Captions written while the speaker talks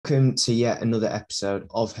Welcome to yet another episode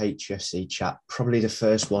of HFC Chat, probably the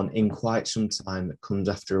first one in quite some time that comes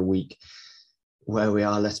after a week where we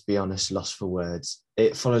are, let's be honest, lost for words.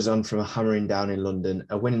 It follows on from a hammering down in London,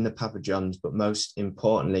 a win in the Papa John's, but most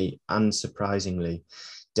importantly and surprisingly,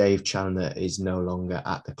 Dave Challinor is no longer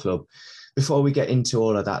at the club. Before we get into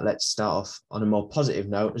all of that, let's start off on a more positive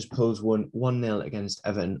note as Pools won 1-0 against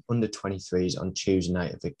Everton under 23s on Tuesday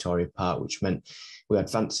night at Victoria Park, which meant we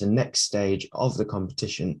advanced to the next stage of the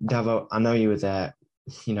competition. Davo, I know you were there.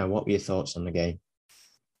 What were your thoughts on the game?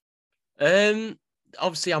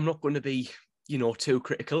 Obviously, I'm not going to be, too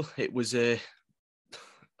critical. It was I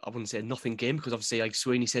wouldn't say a nothing game because obviously, like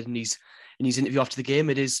Sweeney said in his interview after the game,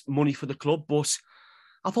 it is money for the club. But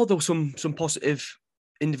I thought there was some positive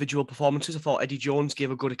individual performances. I thought Eddie Jones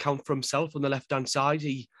gave a good account for himself on the left-hand side.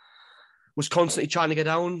 He was constantly trying to get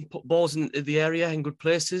down, put balls into the area in good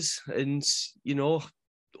places. And,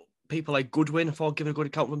 people like Goodwin, I thought, giving a good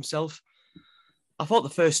account for himself. I thought the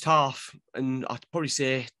first half, and I'd probably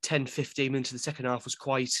say 10, 15 minutes of the second half was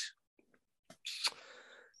quite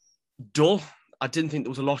dull. I didn't think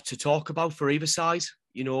there was a lot to talk about for either side.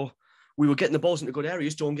 We were getting the balls into good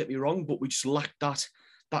areas, don't get me wrong, but we just lacked that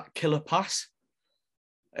killer pass.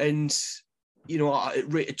 And,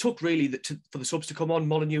 it took really for the subs to come on.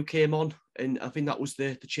 Molyneux came on, and I think that was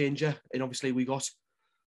the changer. And obviously we got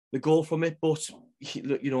the goal from it. But,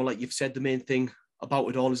 like you've said, the main thing about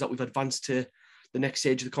it all is that we've advanced to the next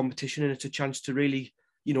stage of the competition, and it's a chance to really,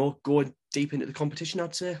 go deep into the competition,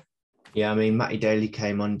 I'd say. Yeah, I mean, Matty Daly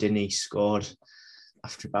came on, didn't he? Scored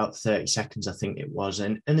after about 30 seconds, I think it was.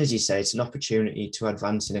 And as you say, it's an opportunity to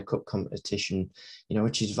advance in a cup competition,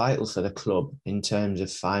 which is vital for the club in terms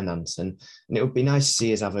of finance. And it would be nice to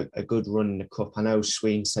see us have a good run in the cup. I know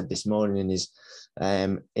Sween said this morning in his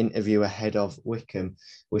interview ahead of Wycombe,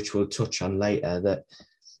 which we'll touch on later, that,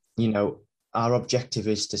 our objective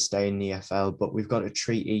is to stay in the EFL, but we've got to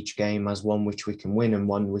treat each game as one which we can win and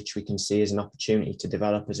one which we can see as an opportunity to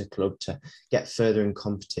develop as a club, to get further in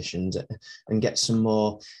competitions and get some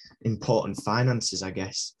more important finances, I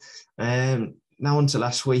guess. Now on to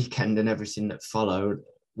last weekend and everything that followed.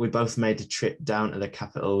 We both made the trip down to the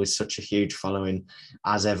capital with such a huge following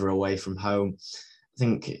as ever away from home. I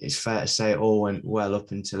think it's fair to say it all went well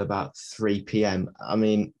up until about 3 p.m. I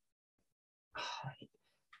mean,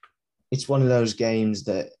 it's one of those games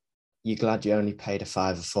that you're glad you only paid a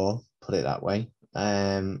fiver for, put it that way.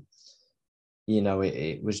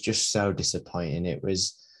 It was just so disappointing. It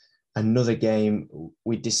was another game.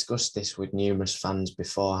 We discussed this with numerous fans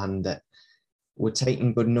beforehand, that we're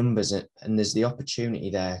taking good numbers and there's the opportunity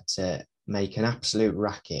there to make an absolute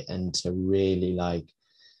racket and to really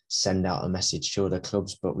send out a message to other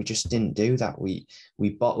clubs. But we just didn't do that. We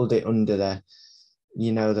bottled it under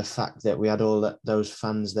the fact that we had all those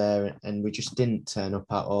fans there and we just didn't turn up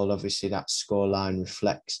at all. Obviously, that scoreline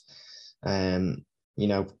reflects,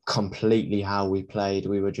 completely how we played.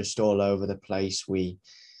 We were just all over the place. We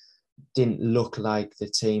didn't look like the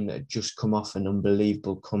team that had just come off an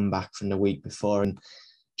unbelievable comeback from the week before, and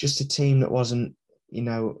just a team that wasn't,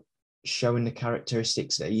 showing the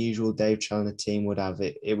characteristics that a usual Dave Challinor team would have.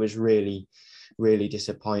 It was really, really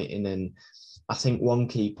disappointing. And I think one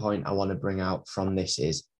key point I want to bring out from this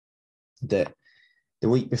is that the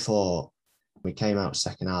week before we came out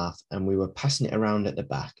second half and we were passing it around at the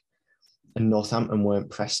back and Northampton weren't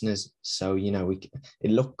pressing us. So, it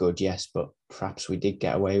looked good, yes, but perhaps we did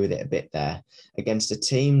get away with it a bit there against a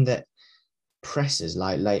team that presses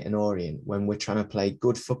like Leyton Orient when we're trying to play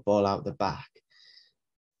good football out the back.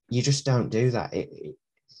 You just don't do that.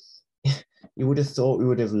 You would have thought we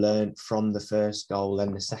would have learned from the first goal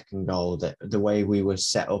and the second goal that the way we were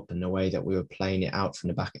set up and the way that we were playing it out from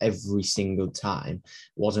the back every single time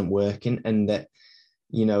wasn't working, and that,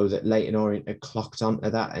 that Leyton Orient had clocked onto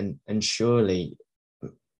that. And surely,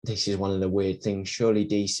 this is one of the weird things, surely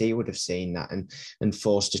DC would have seen that and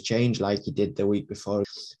forced a change like he did the week before.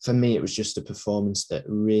 For me, it was just a performance that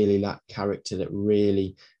really lacked character, that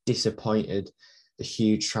really disappointed the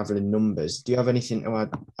huge travelling numbers. Do you have anything to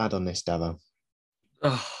add on this, Davo?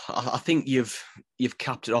 I think you've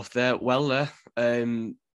capped it off there well there.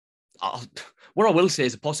 What I will say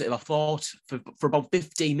is a positive. I thought for about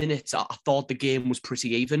 15 minutes, I thought the game was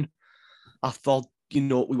pretty even. I thought, we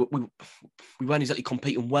weren't exactly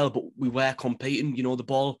competing well, but we were competing. The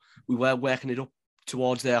ball, we were working it up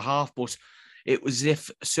towards their half, but it was as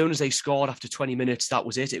if as soon as they scored after 20 minutes, that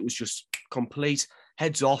was it. It was just complete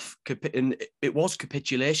heads off, and it was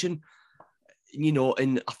capitulation,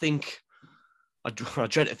 and I think I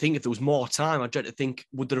dread to think if there was more time, I dread to think,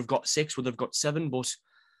 would they have got 6, would they have got 7? But,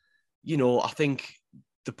 I think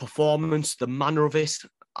the performance, the manner of it,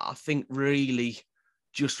 I think really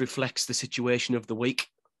just reflects the situation of the week.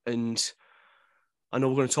 And I know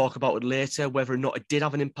we're going to talk about it later. Whether or not it did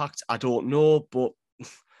have an impact, I don't know. But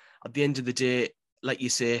at the end of the day, like you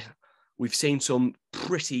say, we've seen some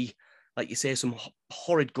pretty, like you say, some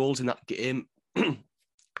horrid goals in that game.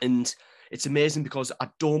 And it's amazing because I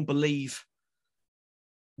don't believe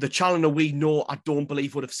the Challoner we know, I don't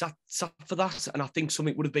believe would have sat for that. And I think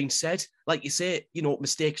something would have been said. Like you say,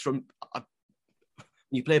 mistakes from, when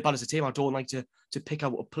you play bad as a team, I don't like to pick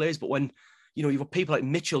out what plays, but when, you've got people like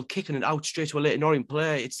Mitchell kicking it out straight to a Leyton Orient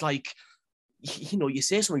player, it's like, you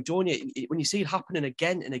say something, don't you? When you see it happening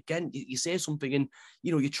again and again, you say something and,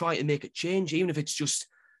 you try to make it change, even if it's just,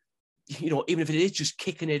 even if it is just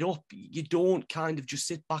kicking it up, you don't kind of just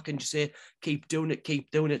sit back and just say, keep doing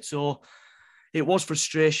it. So it was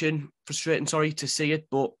frustrating, to see it.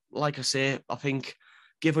 But like I say, I think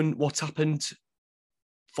given what's happened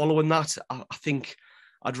following that, I think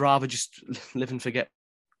I'd rather just live and forget.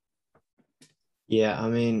 Yeah, I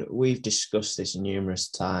mean, we've discussed this numerous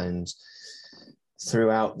times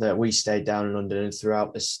throughout that we stayed down in London, and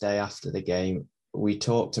throughout the stay after the game, we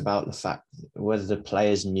talked about the fact whether the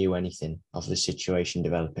players knew anything of the situation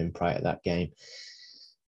developing prior to that game.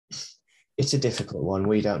 It's a difficult one.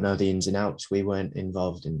 We don't know the ins and outs. We weren't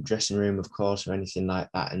involved in the dressing room, of course, or anything like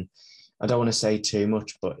that. And I don't want to say too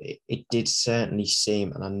much, but it did certainly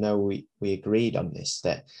seem, and I know we agreed on this,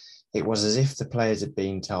 that it was as if the players had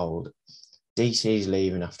been told, DC's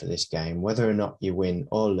leaving after this game, whether or not you win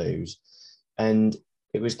or lose. And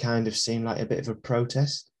it was kind of seemed like a bit of a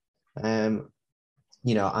protest. I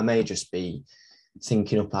may just be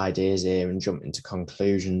thinking up ideas here and jumping to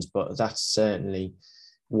conclusions, but that's certainly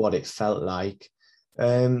what it felt like.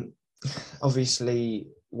 Obviously,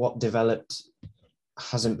 what developed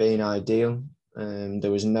hasn't been ideal.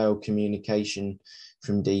 There was no communication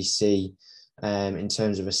from DC in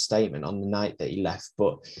terms of a statement on the night that he left,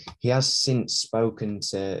 but he has since spoken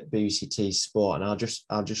to BBC Sport, and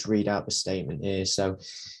I'll just read out the statement here. So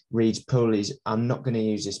reads, Pooley's, I'm not going to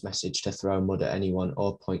use this message to throw mud at anyone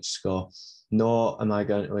or point score, nor am I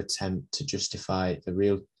going to attempt to justify the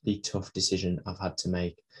really tough decision I've had to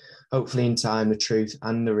make. Hopefully in time, the truth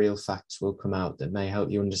and the real facts will come out that may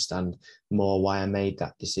help you understand more why I made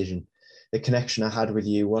that decision. The connection I had with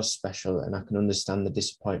you was special, and I can understand the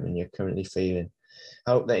disappointment you're currently feeling.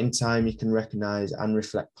 I hope that in time you can recognise and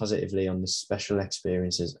reflect positively on the special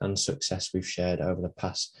experiences and success we've shared over the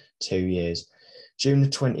past 2 years. June the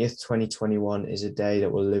 20th, 2021 is a day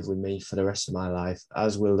that will live with me for the rest of my life,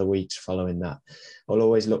 as will the weeks following that. I'll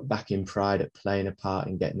always look back in pride at playing a part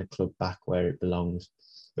in getting the club back where it belongs.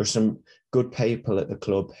 There are some good people at the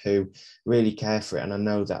club who really care for it, and I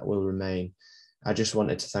know that will remain. I just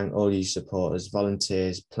wanted to thank all you supporters,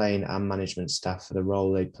 volunteers, playing and management staff for the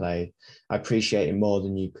role they played. I appreciate it more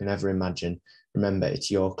than you can ever imagine. Remember, it's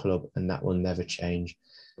your club and that will never change.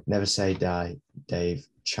 Never say die, Dave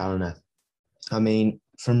Challoner. I mean,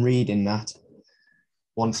 from reading that,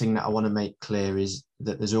 one thing that I want to make clear is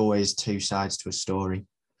that there's always two sides to a story.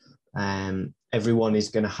 Everyone is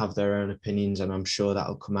going to have their own opinions, and I'm sure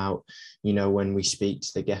that'll come out, when we speak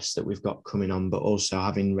to the guests that we've got coming on, but also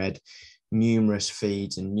having read numerous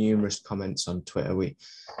feeds and numerous comments on Twitter,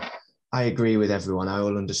 I agree with everyone. I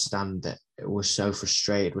all understand that we're so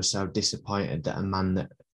frustrated, we're so disappointed that a man that,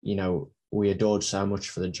 we adored so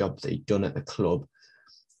much for the job that he'd done at the club,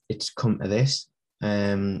 it's come to this.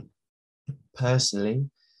 Personally,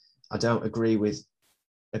 I don't agree with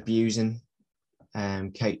abusing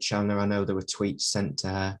Kate Challoner. I know there were tweets sent to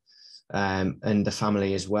her and the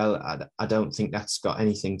family as well. I don't think that's got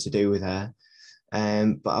anything to do with her.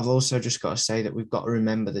 But I've also just got to say that we've got to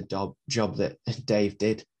remember the job that Dave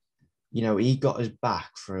did. He got us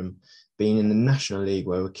back from being in the National League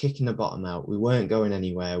where we're kicking the bottom out. We weren't going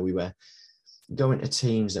anywhere. We were going to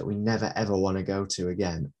teams that we never, ever want to go to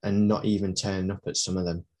again and not even turning up at some of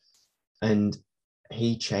them. And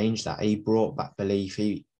he changed that. He brought back belief.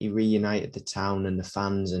 He reunited the town and the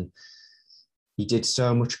fans, and he did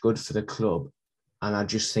so much good for the club. And I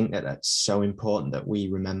just think that that's so important that we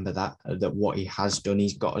remember that what he has done,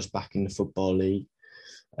 he's got us back in the Football League.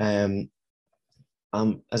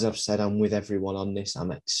 As I've said, I'm with everyone on this.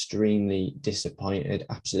 I'm extremely disappointed,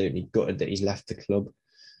 absolutely gutted that he's left the club.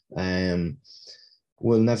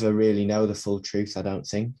 We'll never really know the full truth, I don't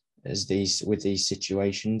think, with these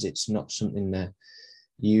situations. It's not something that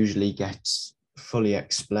usually gets fully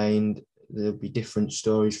explained. There'll be different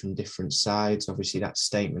stories from different sides. Obviously, that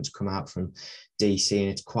statement's come out from DC, and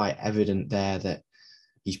it's quite evident there that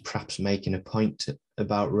he's perhaps making a point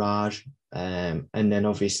about Raj. And then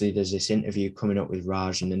obviously there's this interview coming up with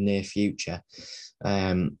Raj in the near future.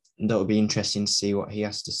 That'll be interesting to see what he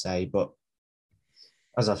has to say. But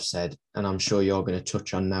as I've said, and I'm sure you're going to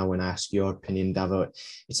touch on now when I ask your opinion, Davo,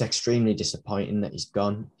 it's extremely disappointing that he's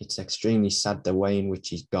gone. It's extremely sad the way in which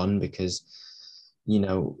he's gone because,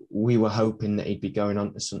 we were hoping that he'd be going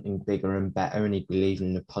on to something bigger and better and he'd be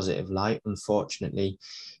leaving in a positive light. Unfortunately,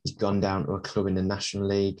 he's gone down to a club in the National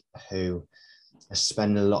League who are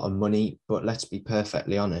spending a lot of money, but let's be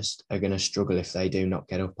perfectly honest, are going to struggle if they do not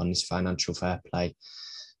get up on this financial fair play.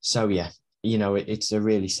 So, yeah, it's a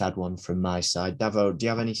really sad one from my side. Davo, do you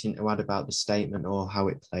have anything to add about the statement or how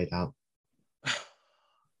it played out? I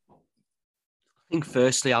think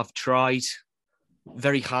firstly, I've tried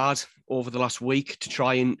very hard over the last week to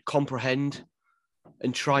try and comprehend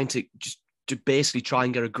and trying to basically try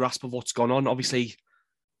and get a grasp of what's gone on. Obviously,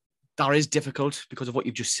 that is difficult because of what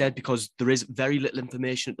you've just said, because there is very little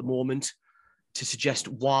information at the moment to suggest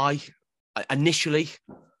why. Initially,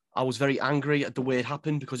 I was very angry at the way it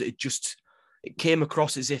happened because it came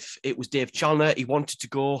across as if it was Dave Challinor. He wanted to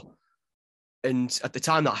go. And at the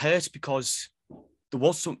time that hurt because there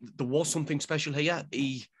was something special here.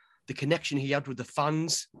 The connection he had with the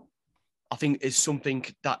fans, I think, is something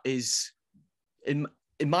that is, in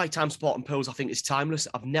my time supporting Pools, I think is timeless.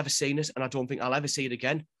 I've never seen it and I don't think I'll ever see it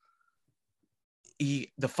again. The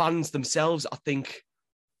fans themselves, I think,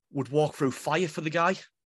 would walk through fire for the guy.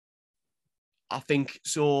 I think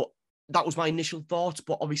so. That was my initial thought,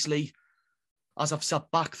 but obviously, as I've sat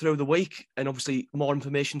back through the week and obviously more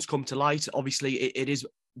information's come to light, obviously it is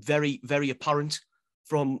very, very apparent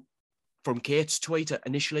from Kate's tweet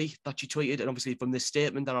initially that she tweeted, and obviously from this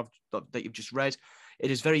statement that you've just read,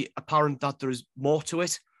 it is very apparent that there is more to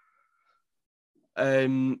it.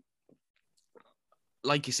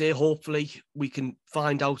 Like you say, hopefully we can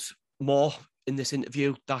find out more in this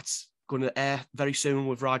interview that's going to air very soon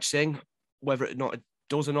with Raj Singh. Whether it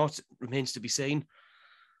does or not remains to be seen.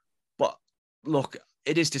 But look,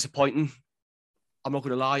 it is disappointing. I'm not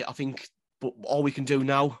going to lie. I think, but all we can do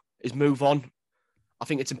now is move on. I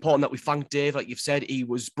think it's important that we thank Dave. Like you've said, he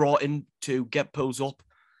was brought in to get Pools up,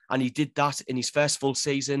 and he did that in his first full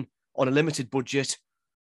season on a limited budget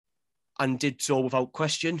and did so without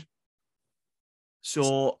question.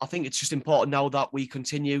 So I think it's just important now that we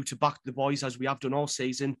continue to back the boys as we have done all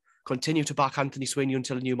season, continue to back Anthony Sweeney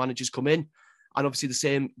until the new managers come in. And obviously the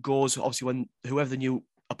same goes, obviously, when whoever the new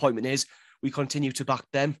appointment is, we continue to back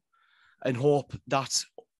them and hope that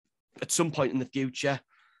at some point in the future,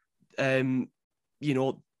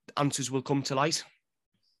 answers will come to light.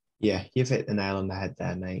 Yeah, you've hit the nail on the head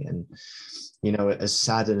there, mate. And, as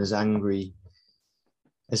sad and as angry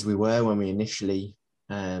as we were when we initially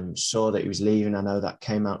saw that he was leaving, I know that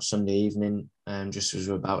came out Sunday evening, just as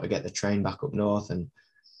we were about to get the train back up north. And,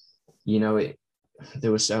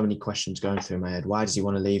 there were so many questions going through my head. Why does he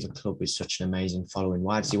want to leave a club with such an amazing following?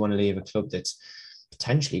 Why does he want to leave a club that's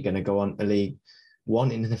potentially going to go on to League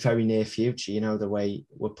One in the very near future? The way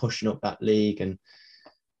we're pushing up that league, and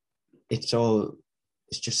it's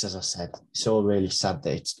just, as I said, it's all really sad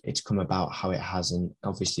that it's come about how it has. And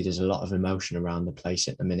obviously there's a lot of emotion around the place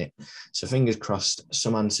at the minute. So fingers crossed,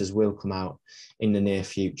 some answers will come out in the near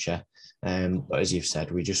future. But as you've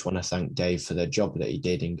said, we just want to thank Dave for the job that he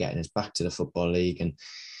did in getting us back to the Football League. And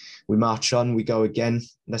we march on, we go again.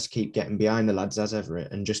 Let's keep getting behind the lads as ever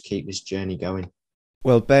and just keep this journey going.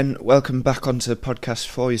 Well, Ben, welcome back onto the podcast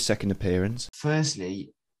for your second appearance.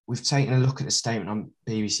 Firstly, we've taken a look at the statement on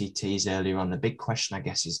BBC Tees earlier on. The big question, I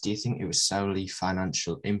guess, is do you think it was solely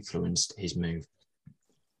financial influenced, his move?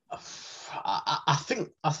 I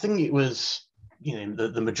think it was,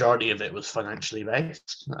 the majority of it was financially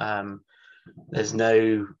based. There's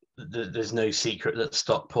no secret that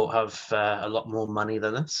Stockport have a lot more money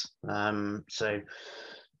than us. So,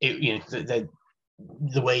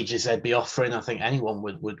 the wages they'd be offering, I think anyone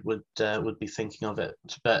would be thinking of it.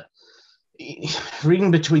 But reading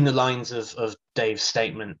between the lines of Dave's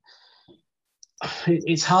statement,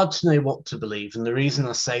 it's hard to know what to believe. And the reason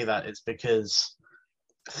I say that is because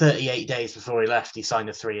 38 days before he left, he signed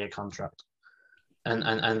a 3-year contract.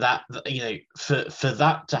 And that, for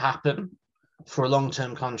that to happen, for a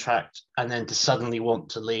long-term contract, and then to suddenly want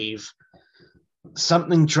to leave,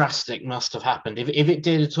 something drastic must have happened. If it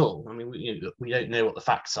did at all, I mean, we don't know what the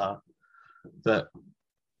facts are, but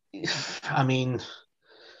I mean,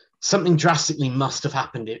 something drastically must have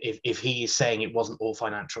happened if he is saying it wasn't all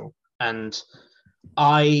financial. And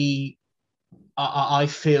I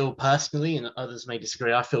feel personally, and others may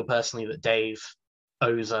disagree, I feel personally that Dave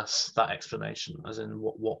owes us that explanation, as in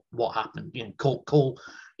what happened. Call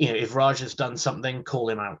if Raj has done something, call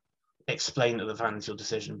him out, explain to the fans your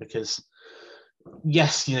decision, because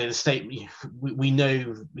yes, the statement, we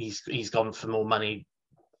know he's gone for more money,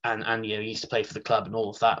 and he used to play for the club and all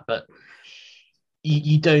of that, but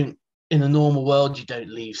you don't, in a normal world, you don't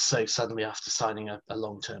leave so suddenly after signing a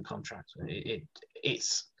long-term contract.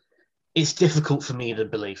 It's difficult for me to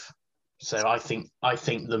believe. So I think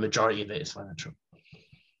the majority of it is financial.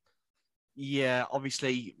 Yeah,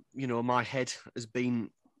 obviously, my head has been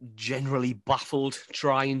generally baffled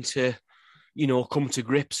trying to, come to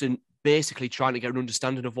grips and basically trying to get an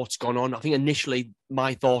understanding of what's gone on. I think initially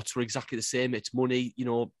my thoughts were exactly the same. It's money.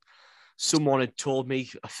 Someone had told me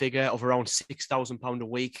a figure of around £6,000 a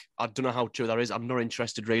week. I don't know how true that is. I'm not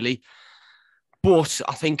interested really. But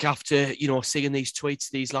I think after, seeing these tweets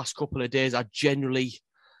these last couple of days, I generally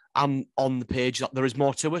am on the page that there is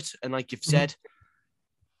more to it. And like you've said,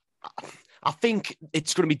 I think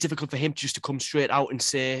it's going to be difficult for him just to come straight out and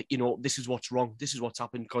say, this is what's wrong. This is what's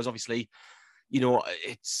happened. Because obviously,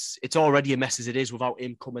 it's already a mess as it is without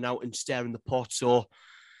him coming out and stirring the pot. So,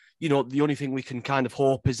 the only thing we can kind of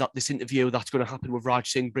hope is that this interview that's going to happen with Raj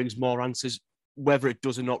Singh brings more answers. Whether it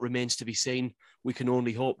does or not remains to be seen. We can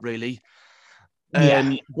only hope, really.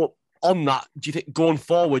 But on that, do you think going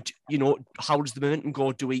forward, how does the momentum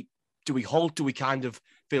go? Do we halt? Do we kind of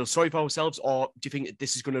feel sorry for ourselves, or do you think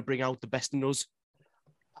this is going to bring out the best in us?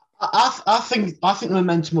 I think the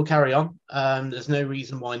momentum will carry on. There's no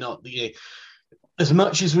reason why not. As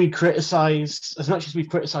much as we've criticised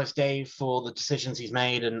Dave for the decisions he's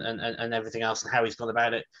made and everything else and how he's gone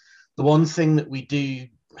about it, the one thing that we do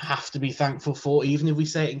have to be thankful for, even if we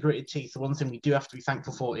say it in gritted teeth, the one thing we do have to be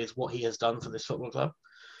thankful for is what he has done for this football club.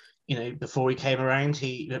 Before he came,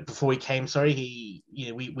 we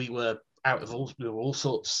were out of we were all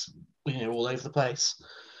sorts, all over the place.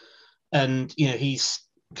 And, he's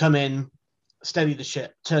come in, steadied the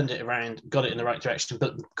ship, turned it around, got it in the right direction,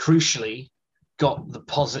 but crucially got the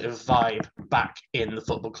positive vibe back in the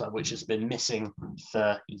football club, which has been missing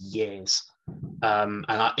for years. And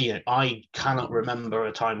I cannot remember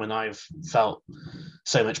a time when I've felt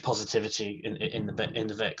so much positivity in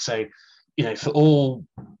the Vic. So, for all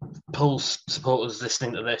Pulse supporters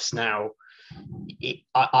listening to this now,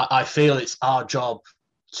 I feel it's our job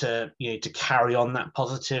to carry on that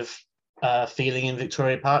positive feeling in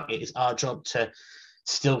Victoria Park. It is our job to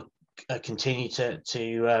still continue to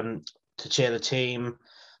cheer the team,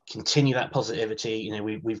 continue that positivity.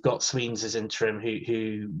 We've got Sweens as interim,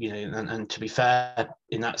 who and to be fair,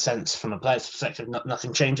 in that sense, from a player's perspective,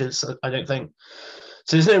 nothing changes. I don't think.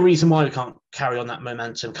 So there's no reason why we can't carry on that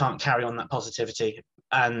momentum, can't carry on that positivity.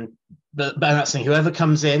 But that's the thing. Whoever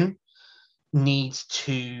comes in needs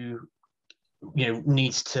to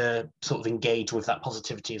sort of engage with that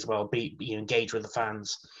positivity as well. Engage with the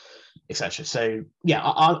fans, etc. So yeah,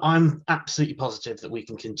 I'm absolutely positive that we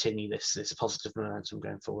can continue this positive momentum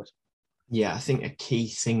going forward. Yeah, I think a key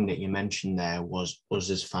thing that you mentioned there was us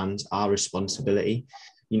as fans, our responsibility.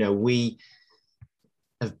 We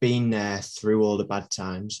have been there through all the bad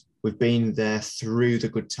times. We've been there through the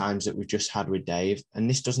good times that we've just had with Dave, and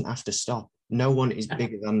this doesn't have to stop. No one is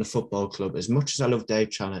bigger than the football club. As much as I love Dave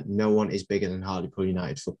Challinor, no one is bigger than Hartlepool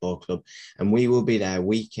United Football Club. And we will be there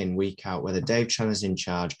week in, week out, whether Dave Challinor's in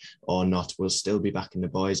charge or not. We'll still be backing the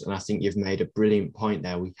boys. And I think you've made a brilliant point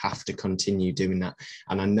there. We have to continue doing that.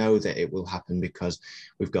 And I know that it will happen because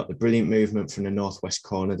we've got the brilliant movement from the Northwest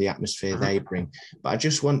Corner, the atmosphere they bring. But I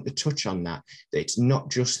just want to touch on that it's not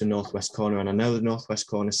just the Northwest Corner. And I know the Northwest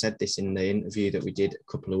Corner said this in the interview that we did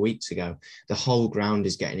a couple of weeks ago. The whole ground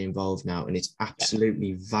is getting involved now, and it's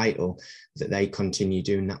absolutely vital that they continue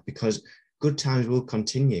doing that, because good times will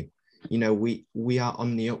continue. We are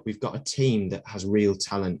on the up. We've got a team that has real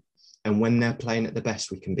talent, and when they're playing at the best,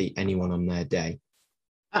 we can beat anyone on their day.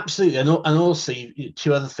 Absolutely. And also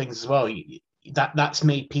two other things as well. That's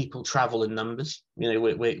made people travel in numbers.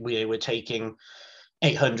 We're taking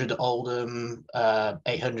 800 at Oldham,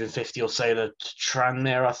 850 or so to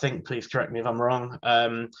Tranmere, I think. Please correct me if I'm wrong.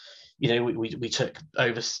 We took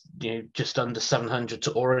over, just under 700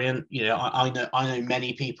 to Orient. I know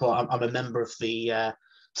many people. I'm a member of the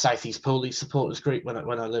South East Police supporters group when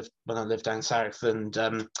I lived down south, and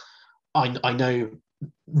I know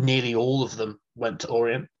nearly all of them went to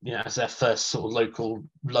Orient, as their first sort of local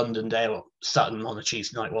London day, or Sutton on a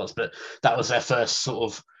Tuesday night was, but that was their first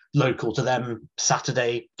sort of local to them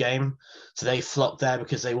Saturday game. So they flocked there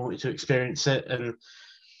because they wanted to experience it. And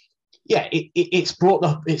yeah, it's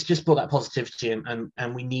just brought that positivity,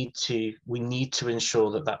 and we need to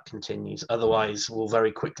ensure that continues. Otherwise, we'll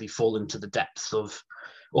very quickly fall into the depths of,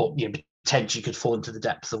 or potentially could fall into the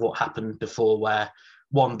depths of what happened before, where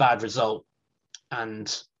one bad result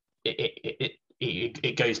and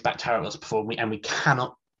it goes back to how it was before. We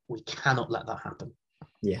cannot let that happen.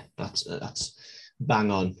 Yeah, that's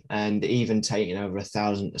bang on, and even taking over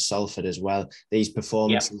 1,000 to Salford as well. These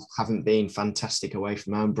performances haven't been fantastic away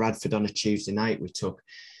from home. Bradford on a Tuesday night, we took,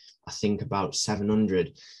 I think, about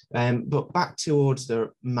 700. But back towards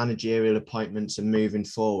the managerial appointments and moving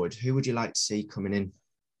forward, who would you like to see coming in?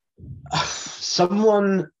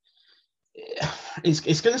 Someone,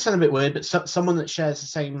 it's going to sound a bit weird, but someone that shares the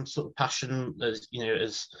same sort of passion as, you know,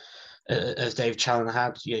 as Dave Challinor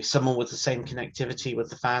had. You know, someone with the same connectivity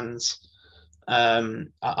with the fans.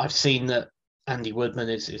 I've seen that Andy Woodman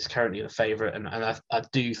is currently the favourite, and I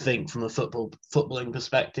do think from a footballing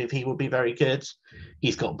perspective he will be very good.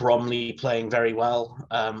 He's got Bromley playing very well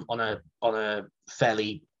on a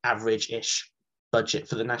fairly average-ish budget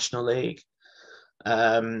for the National League.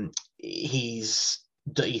 He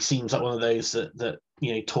seems like one of those that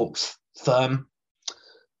you know, talks firm.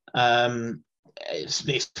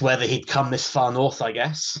 It's whether he'd come this far north, I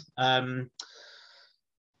guess.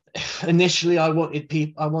 Initially, I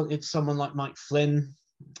wanted someone like Mike Flynn,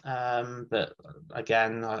 but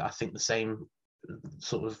again, I think the same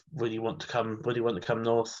sort of. Would he want to come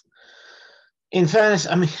north? In fairness,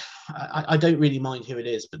 I mean, I don't really mind who it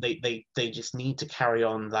is, but they just need to carry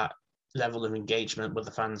on that level of engagement with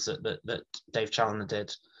the fans that Dave Challinor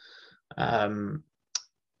did.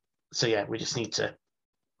 So yeah, we just need to,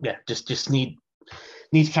 just need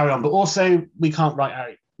to carry on. But also, we can't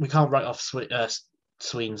write off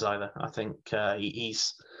Sweens either. I think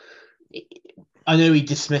he's. I know he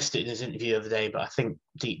dismissed it in his interview the other day, but I think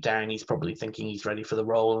deep down he's probably thinking he's ready for the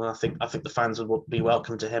role, and I think the fans would be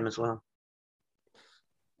welcome to him as well.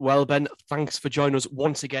 Well, Ben, thanks for joining us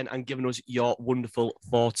once again and giving us your wonderful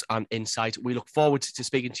thoughts and insight. We look forward to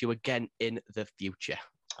speaking to you again in the future.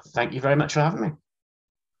 Thank you very much for having me.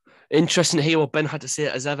 Interesting to hear what Ben had to say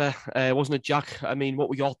as ever, wasn't it, Jack? I mean, what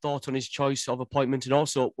were your thoughts on his choice of appointment? And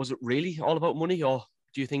also, was it really all about money, or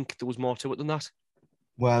do you think there was more to it than that?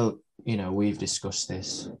 Well, you know, we've discussed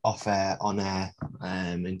this off air, on air,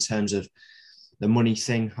 in terms of the money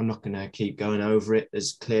thing. I'm not going to keep going over it.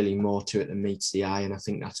 There's clearly more to it than meets the eye, and I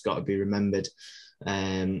think that's got to be remembered.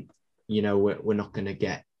 You know, we're not going to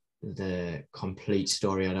get the complete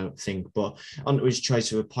story, I don't think. But on to his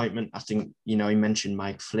choice of appointment, I think, you know, he mentioned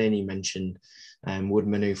Mike Flynn, he mentioned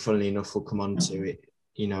Woodman, who, funnily enough, will come on to it,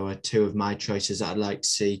 you know, are two of my choices that I'd like to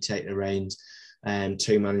see take the reins.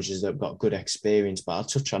 Two managers that have got good experience, but I'll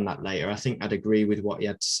touch on that later. I think I'd agree with what he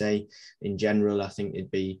had to say in general. I think it'd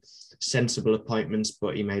be sensible appointments,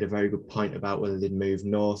 but he made a very good point about whether they'd move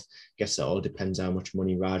north. I guess that all depends how much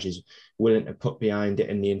money Raj is willing to put behind it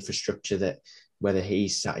and the infrastructure, that whether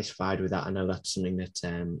he's satisfied with that. I know that's something that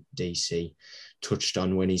DC touched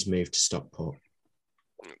on when he's moved to Stockport.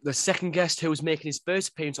 The second guest who is making his first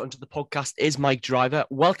appearance onto the podcast is Mike Driver.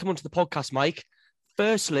 Welcome onto the podcast, Mike.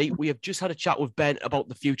 Firstly, we have just had a chat with Ben about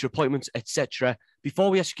the future appointments, etc. Before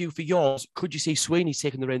we ask you for yours, could you see Sweeney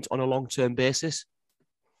taking the reins on a long-term basis?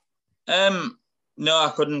 No,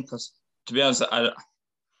 I couldn't, because to be honest, I've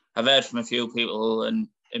heard from a few people, and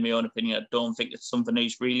in my own opinion, I don't think it's something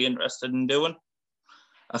he's really interested in doing.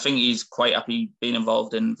 I think he's quite happy being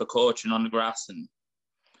involved in the coaching on the grass, and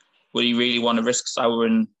would he really want to risk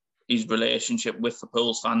souring his relationship with the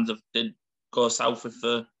Pools fans if it did go south with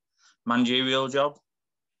the managerial job?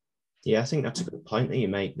 Yeah, I think that's a good point that you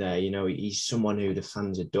make there. You know, he's someone who the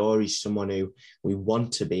fans adore. He's someone who we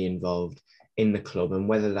want to be involved in the club, and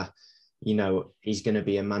whether that, you know, he's going to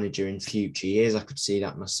be a manager in future years, I could see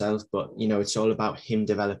that myself. But, you know, it's all about him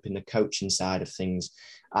developing the coaching side of things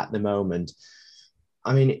at the moment.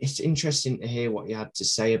 I mean, it's interesting to hear what you had to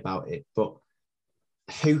say about it, but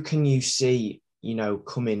who can you see, you know,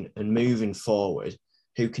 coming and moving forward?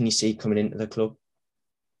 Who can you see coming into the club?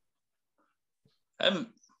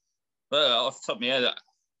 Well, off the top of my head,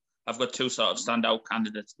 I've got two sort of standout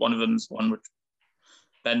candidates. One of them's one which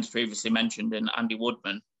Ben's previously mentioned, in Andy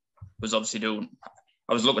Woodman, was obviously doing.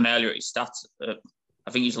 I was looking earlier at his stats.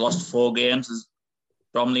 I think he's lost 4 games as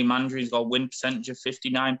Bromley manager. He's got a win percentage of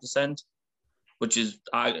 59%, which is,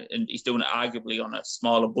 and he's doing it arguably on a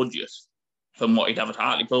smaller budget from what he'd have at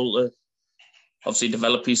Hartlepool to obviously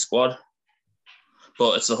develop his squad.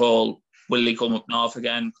 But it's the whole, will he come up north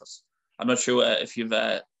again? Because I'm not sure if you've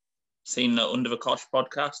seen the Under the Kosh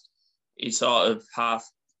podcast. He sort of half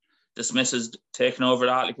dismisses taking over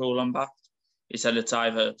at Hartlepool and back. He said it's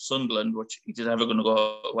either Sunderland, which he's never going to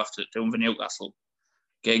go after doing the Newcastle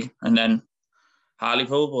gig, and then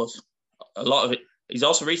Hartlepool. But a lot of it, he's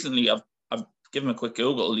also recently, I've given him a quick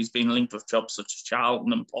Google, he's been linked with jobs such as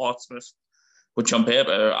Charlton and Portsmouth, which on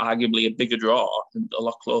paper are arguably a bigger draw and a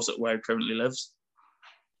lot closer to where he currently lives.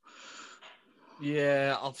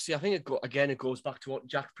 Yeah, obviously, I think it goes back to what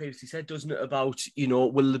Jack previously said, doesn't it? About,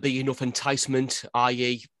 will there be enough enticement,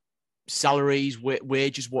 i.e., salaries,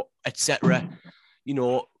 wages, etc.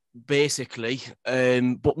 Basically.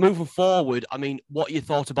 But moving forward, I mean, what are your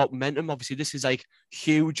thoughts about momentum? Obviously, this is like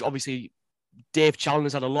huge. Obviously, Dave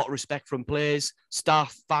Challinger's had a lot of respect from players,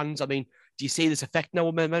 staff, fans. I mean, do you see this affecting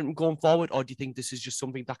our momentum going forward, or do you think this is just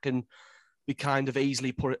something that can be kind of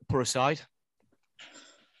easily put aside?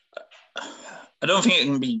 I don't think it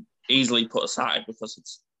can be easily put aside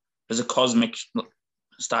because there's a cosmic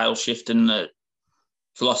style shift in the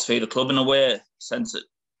philosophy of the club in a way, sense that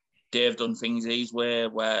Dave done things his way,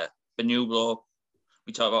 where the new bloke,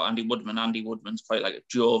 we talk about Andy Woodman. Andy Woodman's quite like a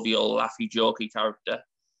jovial, laughy, jokey character,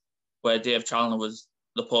 where Dave Challinor was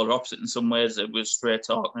the polar opposite in some ways. It was straight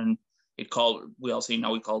talking. We all see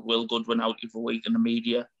now he called Will Goodwin out every week in the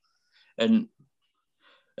media. And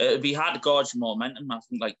it'd be hard to gauge momentum. I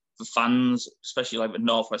think like the fans, especially like the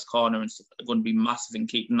Northwest Corner and stuff, are going to be massive in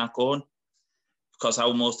keeping that going. Because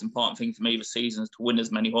our most important thing for me this season is to win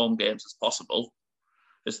as many home games as possible.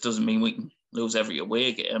 This doesn't mean we can lose every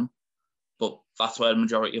away game, but that's where the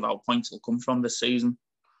majority of our points will come from this season.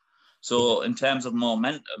 So in terms of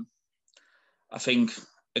momentum, I think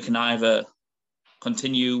it can either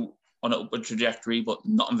continue on an upward trajectory, but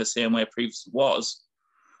not in the same way it previously was,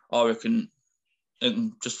 or it can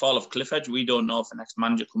just fall off a cliff edge. We don't know if the next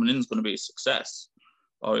manager coming in is going to be a success,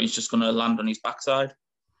 or he's just going to land on his backside.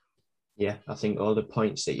 Yeah, I think all the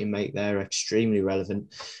points that you make there are extremely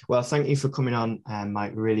relevant. Well, thank you for coming on,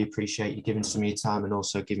 Mike. Really appreciate you giving some of your time and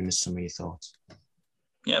also giving us some of your thoughts.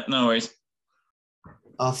 Yep, no worries.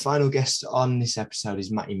 Our final guest on this episode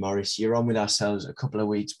is Matty Morris. You're on with ourselves a couple of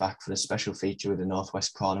weeks back for the special feature with the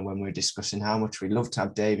Northwest Corner when we were discussing how much we'd love to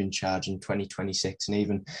have Dave in charge in 2026 and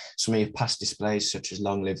even some of your past displays such as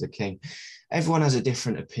Long Live the King. Everyone has a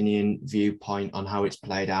different opinion, viewpoint on how it's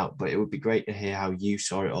played out, but it would be great to hear how you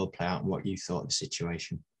saw it all play out and what you thought of the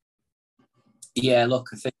situation. Yeah, look,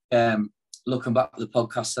 I think looking back at the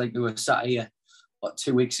podcast, I think we were sat here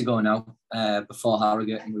 2 weeks ago now, before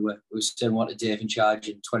Harrogate, and we were saying we wanted Dave in charge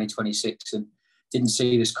in 2026 and didn't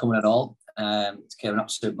see this coming at all. It came an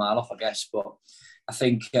absolute mile off, I guess. But I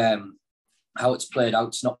think how it's played out,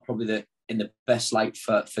 it's not probably in the best light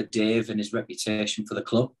for Dave and his reputation for the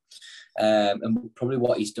club. And probably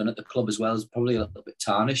what he's done at the club as well is probably a little bit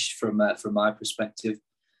tarnished from my perspective.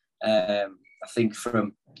 I think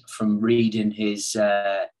from reading his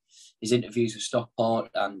interviews with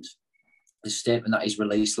Stockport and the statement that he's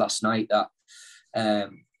released last night, that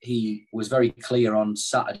he was very clear on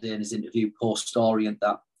Saturday in his interview post-Orient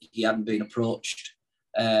that he hadn't been approached,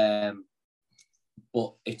 but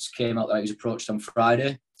it came out that he was approached on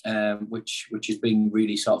Friday, which has been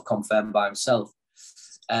really sort of confirmed by himself.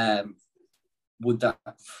 Could that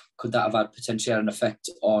have had potentially an effect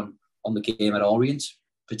on the game at Orient?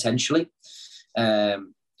 Potentially.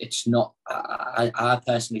 It's not. I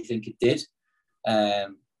personally think it did.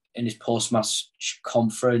 In his post-match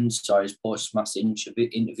conference or his post-match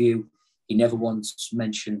interview, he never once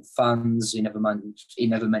mentioned fans. He never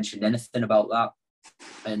mentioned anything about that.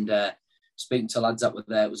 And speaking to lads that were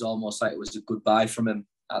there, it was almost like it was a goodbye from him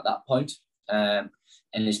at that point. And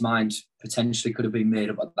his mind potentially could have been made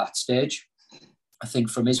up at that stage. I think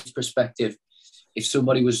from his perspective, if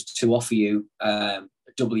somebody was to offer you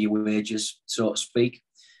double your wages, so to speak,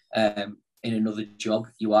 in another job,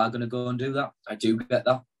 you are going to go and do that. I do get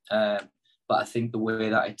that. But I think the way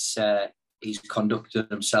that he's conducted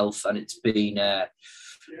himself and it's been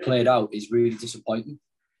played out is really disappointing.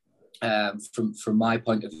 From my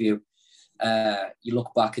point of view, you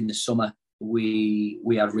look back in the summer, we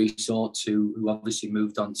had Rhys Oates who obviously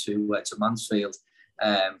moved on to Mansfield,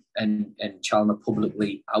 and Challinor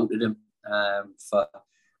publicly outed him for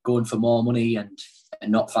going for more money and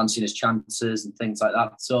not fancying his chances and things like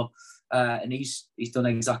that. So, and he's done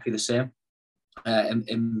exactly the same.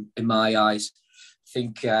 In my eyes, I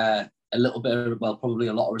think a little bit, probably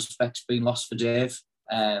a lot of respect's been lost for Dave.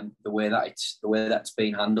 The way that's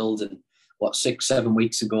been handled, and 6-7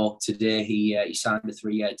 weeks ago today he signed a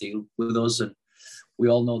 3-year deal with us, and we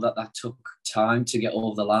all know that took time to get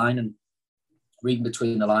over the line. And reading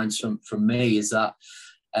between the lines from me is that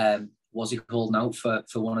was he holding out for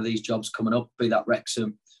one of these jobs coming up, be that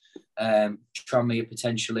Wrexham, Tranmere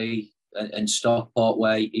potentially, and Stockport,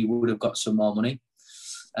 where he would have got some more money.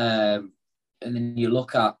 And then you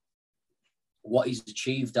look at what he's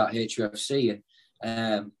achieved at HUFC,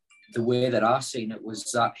 and the way that I've seen it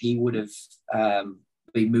was that he would have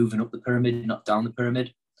been moving up the pyramid, not down the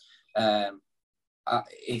pyramid.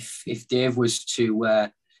 If Dave was to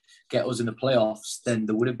get us in the playoffs, then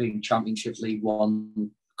there would have been Championship League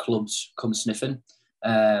One clubs come sniffing.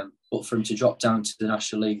 But for him to drop down to the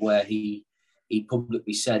National League, where he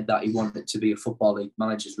publicly said that he wanted to be a Football League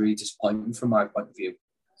manager, is really disappointing from my point of view.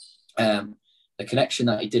 The connection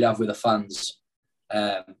that he did have with the fans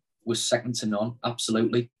was second to none,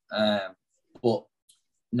 absolutely. But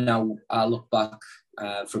now I look back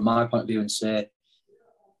from my point of view and say,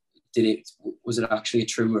 was it actually a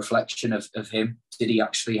true reflection of him? Did he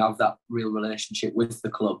actually have that real relationship with the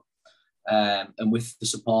club and with the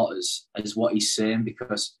supporters, is what he's saying?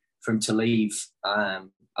 Because for him to leave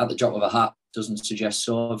at the drop of a hat doesn't suggest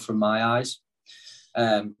so from my eyes.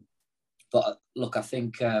 But look, I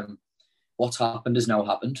think what's happened has now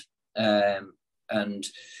happened, and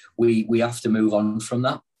we have to move on from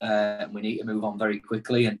that. We need to move on very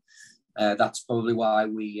quickly, and that's probably why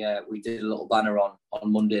we did a little banner on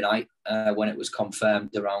Monday night when it was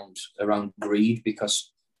confirmed around greed,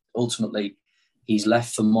 because ultimately he's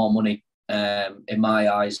left for more money in my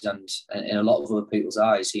eyes and in a lot of other people's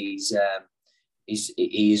eyes. He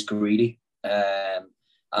is greedy,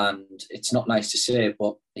 and it's not nice to say,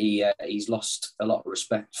 but he's lost a lot of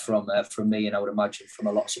respect from me, and I would imagine from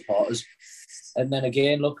a lot of supporters. And then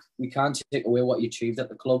again, look, we can't take away what he achieved at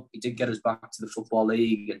the club. He did get us back to the Football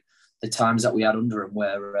League, and the times that we had under him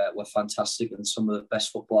were fantastic, and some of the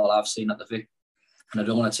best football I've seen at the Vic. And I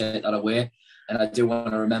don't want to take that away, and I do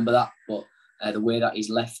want to remember that. But the way that he's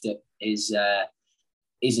left it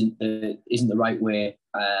isn't the right way.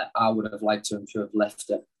 I would have liked him to have left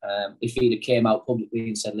it. If he'd have came out publicly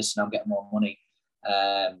and said, "Listen, I'm getting more money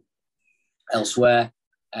elsewhere.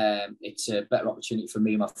 It's a better opportunity for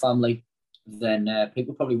me and my family," then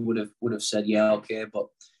people probably would have said, "Yeah, okay." But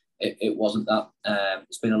it wasn't that.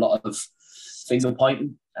 It's been a lot of finger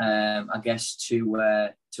pointing, I guess,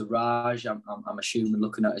 to Raj. I'm assuming,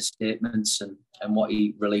 looking at his statements and what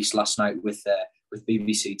he released last night with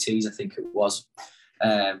BBC Tees, I think it was,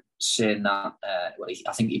 saying that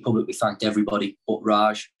I think he publicly thanked everybody but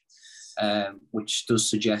Raj, which does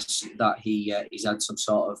suggest that he's had some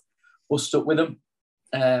sort of bust up with him.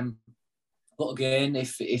 But again,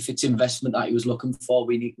 if it's investment that he was looking for,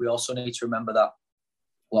 we also need to remember that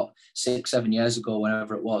 6-7 years ago,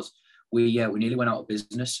 whenever it was, we nearly went out of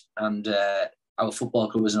business, and our football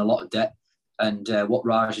club was in a lot of debt. And what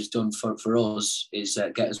Raj has done for us is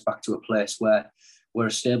get us back to a place where we're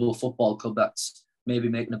a stable football club that's maybe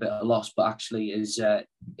making a bit of loss, but actually is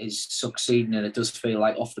succeeding. And it does feel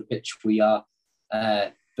like off the pitch we are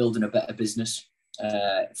building a better business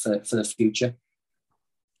for the future.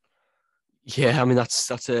 Yeah, I mean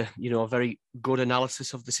that's a a very good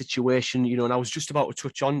analysis of the situation, and I was just about to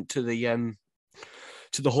touch on to the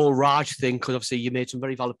whole Raj thing, because obviously you made some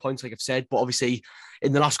very valid points, like I've said, but obviously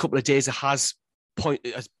in the last couple of days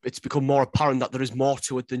it's become more apparent that there is more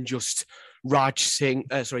to it than just Dave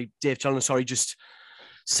Challinor, just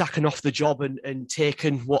sacking off the job and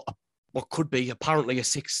taking what could be apparently a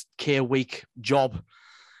 6K a week job.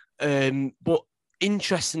 But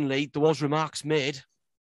interestingly, there was remarks made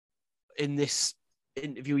in this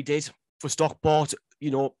interview he did for Stockport.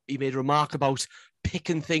 He made a remark about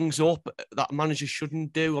picking things up that managers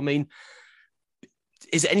shouldn't do. I mean,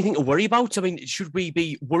 is there anything to worry about? I mean, should we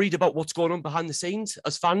be worried about what's going on behind the scenes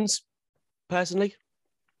as fans, personally?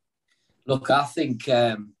 Look, I think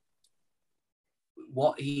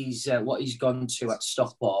what he's gone to at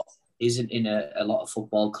Stockport isn't in a lot of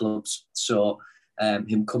football clubs. So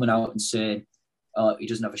him coming out and saying, "Oh, he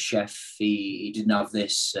doesn't have a chef, he didn't have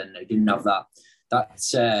this and he didn't have that,"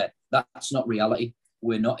 that's not reality.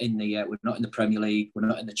 We're not in the Premier League. We're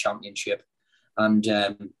not in the Championship, and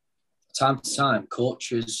time to time,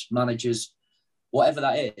 coaches, managers, whatever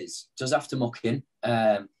that is, does have to muck in.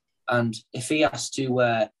 And if he has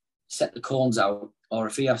to set the cones out, or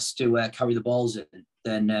if he has to carry the balls in,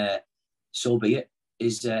 then so be it.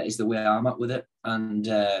 Is the way I'm at with it, and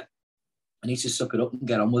I need to suck it up and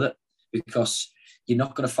get on with it, because you're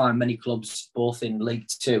not going to find many clubs, both in League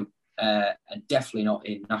Two and definitely not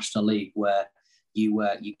in National League, where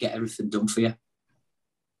you get everything done for you.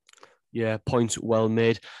 Yeah, point well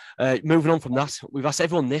made. Moving on from that, we've asked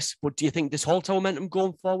everyone this, but do you think this holds our momentum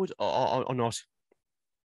going forward or not?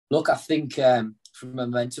 Look, I think from a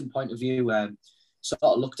momentum point of view, sort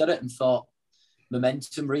of looked at it and thought,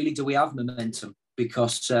 momentum, really? Do we have momentum?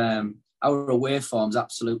 Because our away form's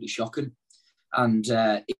absolutely shocking. And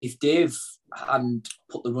if Dave hadn't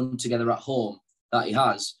put the run together at home that he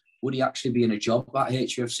has, would he actually be in a job at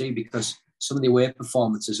HUFC? Because some of the away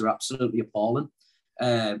performances are absolutely appalling.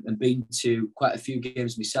 And been to quite a few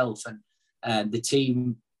games myself, and the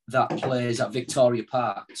team that plays at Victoria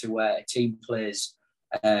Park to where a team plays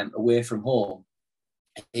away from home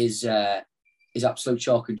is absolute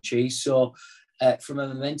chalk and cheese. So from a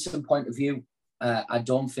momentum point of view, I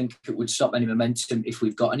don't think it would stop any momentum if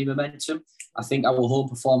we've got any momentum. I think our home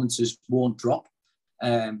performances won't drop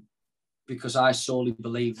because I solely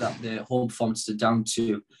believe that the home performances are down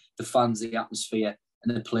to the fans, the atmosphere,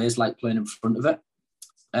 and the players like playing in front of it.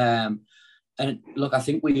 And look, I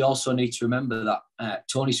think we also need to remember that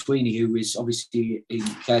Tony Sweeney, who is obviously in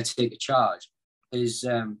caretaker charge, does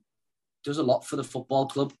a lot for the football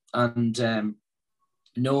club, and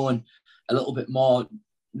knowing a little bit more,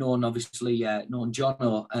 knowing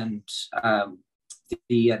Jono, and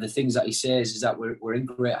the things that he says is that we're in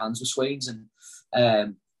great hands with Swains,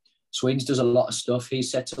 and Swains does a lot of stuff. He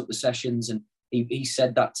sets up the sessions, and he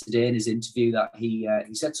said that today in his interview that he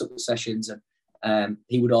sets up the sessions, and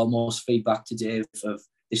he would almost feed back to Dave of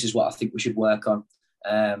this is what I think we should work on,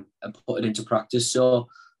 and put it into practice. So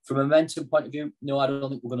from a momentum point of view, no, I don't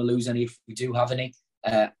think we're going to lose any if we do have any.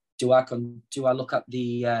 Do I look at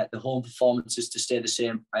the home performances to stay the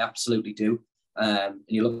same? I absolutely do. And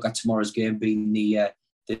you look at tomorrow's game being the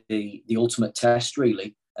ultimate test,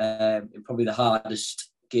 really, and probably the hardest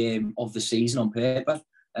game of the season on paper.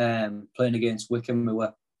 Playing against Wycombe, who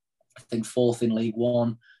were, I think, 4th in League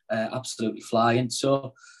One, absolutely flying.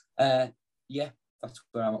 So, yeah, that's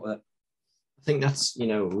where I'm at with it. I think that's,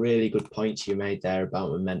 really good points you made there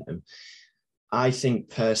about momentum. I think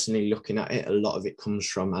personally, looking at it, a lot of it comes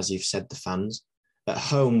from, as you've said, the fans. At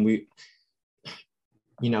home, the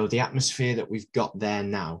atmosphere that we've got there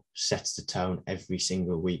now sets the tone every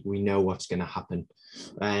single week. We know what's going to happen.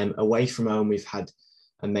 Away from home, we've had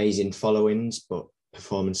amazing followings, but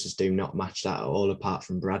performances do not match that at all, apart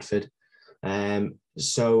from Bradford.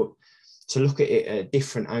 So to look at it at a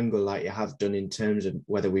different angle, like you have done in terms of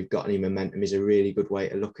whether we've got any momentum, is a really good way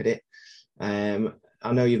to look at it.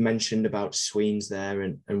 I know you've mentioned about Sweens there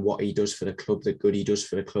and what he does for the club, the good he does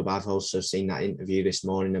for the club. I've also seen that interview this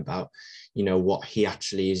morning about, what he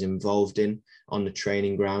actually is involved in on the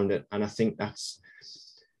training ground. And I think that's,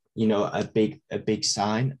 a big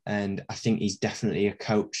sign. And I think he's definitely a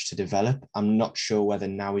coach to develop. I'm not sure whether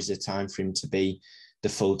now is the time for him to be the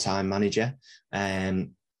full-time manager.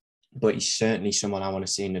 But he's certainly someone I want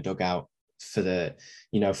to see in the dugout for the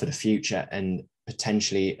future, and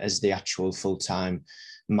potentially as the actual full-time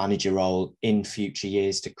manager role in future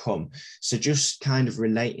years to come. So just kind of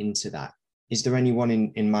relating to that, is there anyone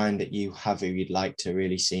in mind that you have who you'd like to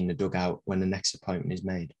really see in the dugout when the next appointment is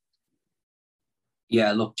made?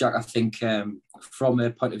 Yeah, look, Jack, I think from a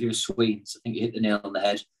point of view of Sweens, I think you hit the nail on the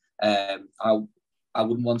head. I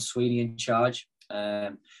wouldn't want Sweeney in charge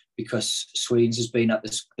because Sweens has been at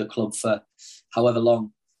the club for however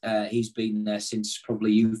long. He's been there since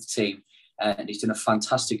probably youth team. And he's done a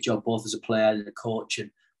fantastic job both as a player and a coach. And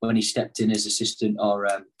when he stepped in as assistant or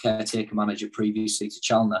caretaker manager previously to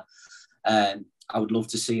Chalna, I would love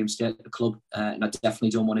to see him stay at the club. And I definitely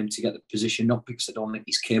don't want him to get the position, not because I don't think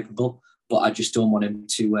he's capable, but I just don't want him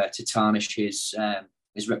to tarnish his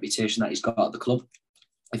reputation that he's got at the club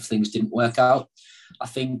if things didn't work out. I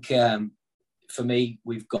think for me,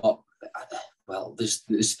 we've got,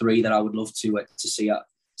 there's 3 that I would love to see at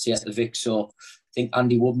the Vic. So I think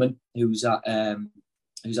Andy Woodman, who's at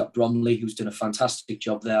Bromley, who's done a fantastic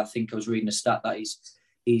job there. I think I was reading a stat that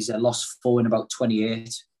he's lost 4 in about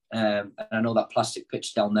 28. And I know that plastic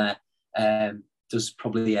pitch down there does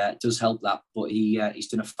help that, but he's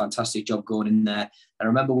done a fantastic job going in there. And I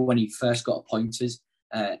remember when he first got appointed,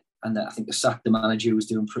 and I think the sacked the manager was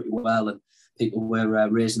doing pretty well, and people were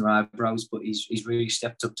raising their eyebrows, but he's really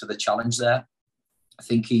stepped up to the challenge there. I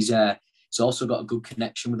think he's also got a good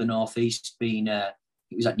connection with the North East, he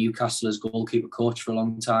was at Newcastle as goalkeeper coach for a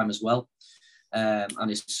long time as well. And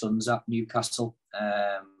his son's at Newcastle,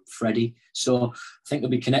 Freddie. So I think there'll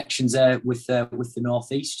be connections there with the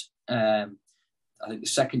North East. I think the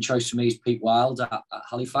second choice for me is Pete Wild at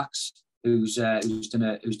Halifax, who's done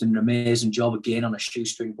an amazing job again on a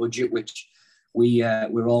shoestring budget, which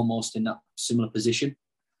we're almost in that similar position.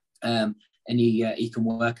 And he can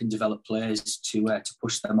work and develop players to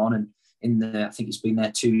push them on. And I think he's been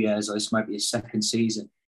there 2 years, or this might be his second season.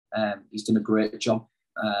 He's done a great job,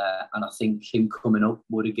 and I think him coming up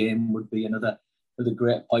would be another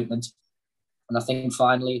great appointment. And I think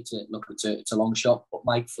finally, it's a long shot, but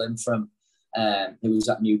Mike Flynn who was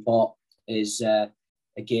at Newport is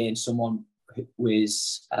again someone who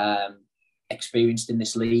is experienced in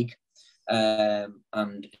this league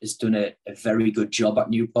and has done a very good job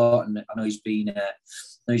at Newport. And I know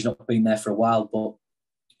he's not been there for a while, but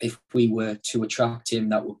if we were to attract him,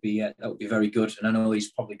 that would be very good. And I know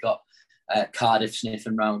he's probably got Cardiff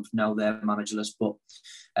sniffing round now; they're managerless. But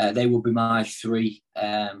they would be my 3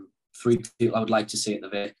 people I would like to see at the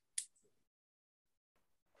Vic.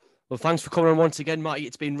 Well, thanks for coming on once again, Matty.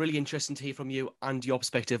 It's been really interesting to hear from you and your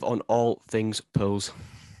perspective on all things Pools.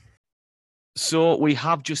 So we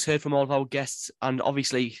have just heard from all of our guests, and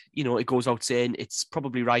obviously, it goes out saying it's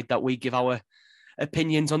probably right that we give our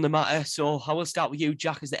opinions on the matter. So I will start with you,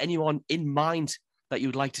 Jack. Is there anyone in mind that you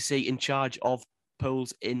would like to see in charge of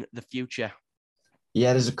Pools in the future?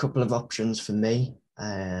 Yeah, there's a couple of options for me.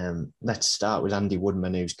 Let's start with Andy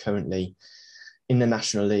Woodman, who's currently in the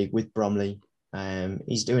National League with Bromley.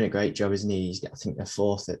 He's doing a great job, isn't he? I think they're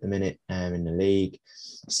fourth at the minute in the league.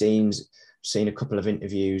 Seen a couple of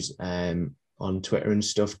interviews on Twitter and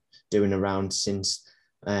stuff doing around since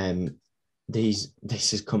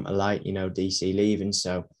this has come to light, DC leaving.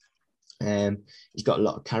 So he's got a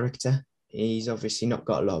lot of character. He's obviously not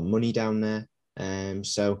got a lot of money down there.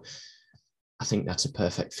 So I think that's a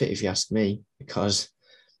perfect fit if you ask me, because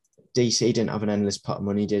DC didn't have an endless pot of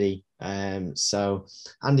money, did he? So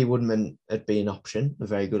Andy Woodman would be an option, a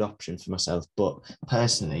very good option for myself. But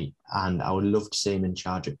personally, and I would love to see him in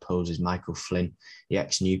charge at Pools, is Michael Flynn, the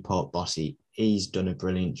ex-Newport boss. He's done a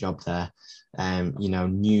brilliant job there.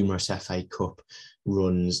 Numerous FA Cup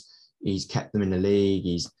runs. He's kept them in the league.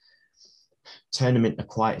 He's turned them into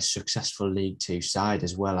quite a successful League Two side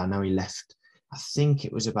as well. I know he left, I think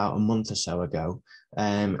it was about a month or so ago.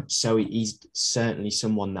 So he's certainly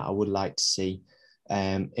someone that I would like to see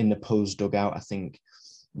in the Pools dugout. I think,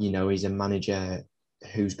 he's a manager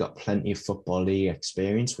who's got plenty of Football League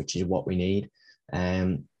experience, which is what we need.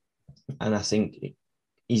 And I think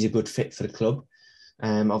he's a good fit for the club.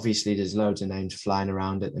 Obviously, there's loads of names flying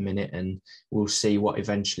around at the minute, and we'll see what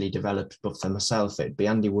eventually develops. But for myself, it'd be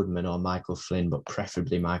Andy Woodman or Michael Flynn, but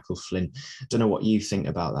preferably Michael Flynn. Don't know what you think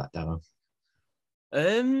about that, Darryl.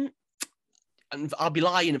 And I'll be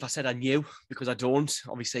lying if I said I knew, because I don't.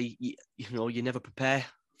 Obviously, you never prepare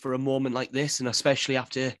for a moment like this, and especially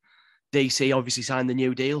after DC obviously signed the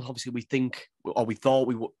new deal. Obviously, we thought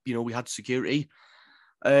we had security.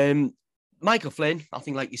 Michael Flynn, I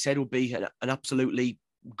think, like you said, would be an absolutely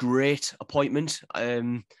great appointment.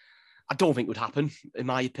 I don't think it would happen, in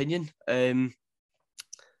my opinion. There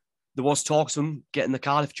was talks of him getting the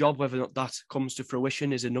Cardiff job. Whether or not that comes to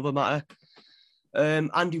fruition is another matter.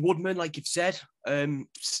 Andy Woodman, like you've said,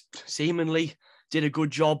 seemingly did a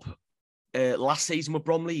good job last season with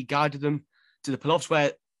Bromley. He guided them to the playoffs,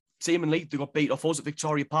 where seemingly they got beat off us at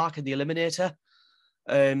Victoria Park in the Eliminator.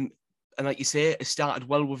 And like you say, it started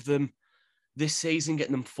well with them this season,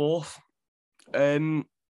 getting them fourth. I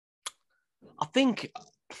think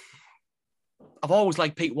I've always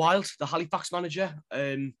liked Pete Wild, the Halifax manager.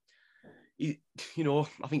 I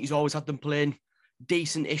think he's always had them playing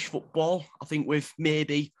decent-ish football. I think with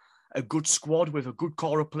maybe a good squad, with a good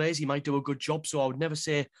core of players, he might do a good job. So I would never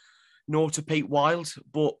say no to Pete Wild.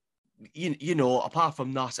 But, apart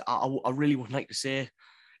from that, I really would like to say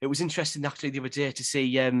it was interesting actually the other day to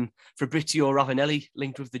see Fabrizio Ravanelli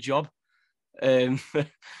linked with the job.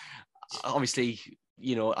 Obviously,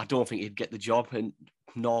 I don't think he'd get the job, and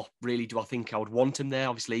nor really do I think I would want him there.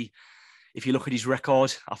 Obviously, if you look at his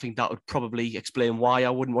record, I think that would probably explain why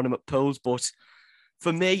I wouldn't want him at Pools. But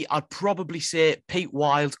for me, I'd probably say Pete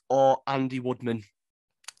Wild or Andy Woodman.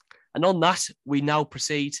 And on that, we now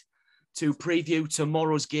proceed to preview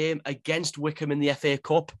tomorrow's game against Wycombe in the FA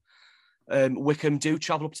Cup. Wycombe do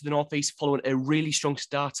travel up to the North East following a really strong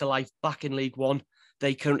start to life back in League One.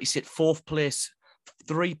 They currently sit fourth place,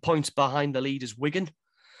 3 points behind the leaders Wigan.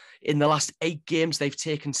 In the last 8 games, they've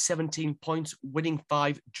taken 17 points, winning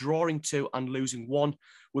 5, drawing 2 and losing 1,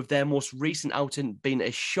 with their most recent outing being a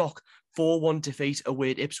shock 4-1 defeat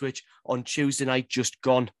away at Ipswich on Tuesday night just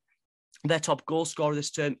gone. Their top goal scorer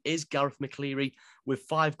this term is Gareth McCleary, with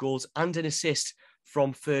 5 goals and an assist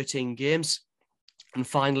from 13 games. And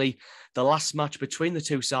finally, the last match between the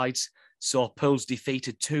two sides saw Pools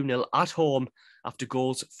defeated 2-0 at home after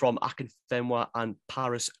goals from Akinfenwa and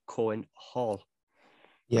Paris Cohen Hall.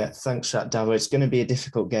 Yeah, thanks for that, Davo. It's going to be a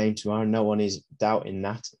difficult game tomorrow. No one is doubting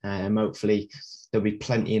that. Hopefully there'll be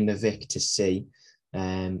plenty in the Vic to see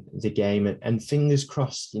the game. And fingers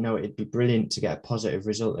crossed, it'd be brilliant to get a positive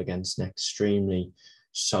result against an extremely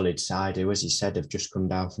solid side who, as you said, have just come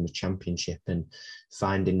down from the Championship and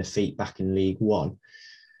finding the feet back in League One.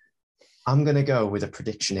 I'm going to go with a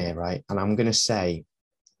prediction here, right? And I'm going to say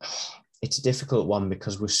it's a difficult one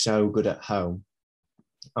because we're so good at home.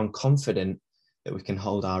 I'm confident that we can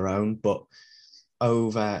hold our own, but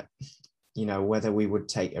over, whether we would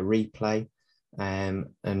take a replay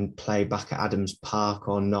and play back at Adams Park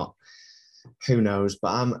or not, who knows?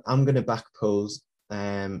 But I'm going to back Pools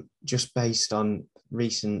just based on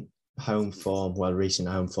recent home form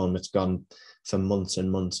that's gone for months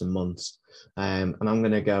and months and months. And I'm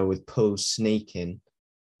going to go with Pools sneaking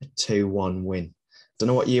a 2-1 win. Don't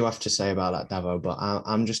know what you have to say about that, Davo, but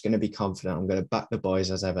I'm just going to be confident. I'm going to back the boys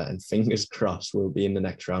as ever, and fingers crossed we'll be in the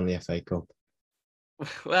next round of the FA Cup.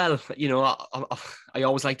 Well, you know, I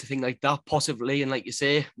always like to think like that, possibly. And like you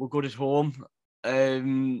say, we're good at home.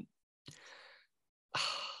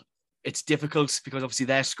 It's difficult because obviously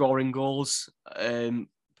they're scoring goals.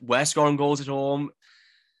 We're scoring goals at home.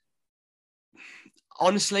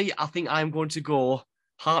 Honestly, I think I'm going to go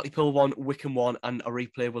Hartlepool 1, Wycombe 1, and a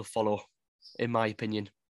replay will follow, in my opinion.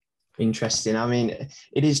 Interesting. I mean,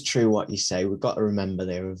 it is true what you say. We've got to remember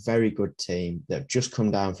they're a very good team that have just come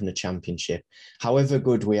down from the Championship. However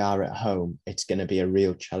good we are at home, it's going to be a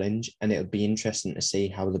real challenge, and it'll be interesting to see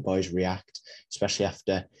how the boys react, especially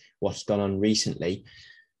after what's gone on recently.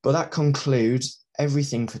 But that concludes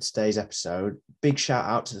everything for today's episode. Big shout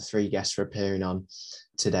out to the 3 guests for appearing on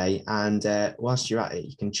today. And whilst you're at it,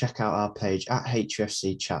 you can check out our page at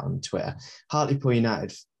HUFC Chat on Twitter, Hartlepool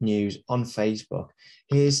United News on Facebook.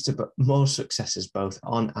 Here's to more successes both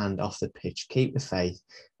on and off the pitch. Keep the faith,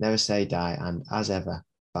 never say die, and as ever,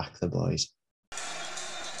 back the boys.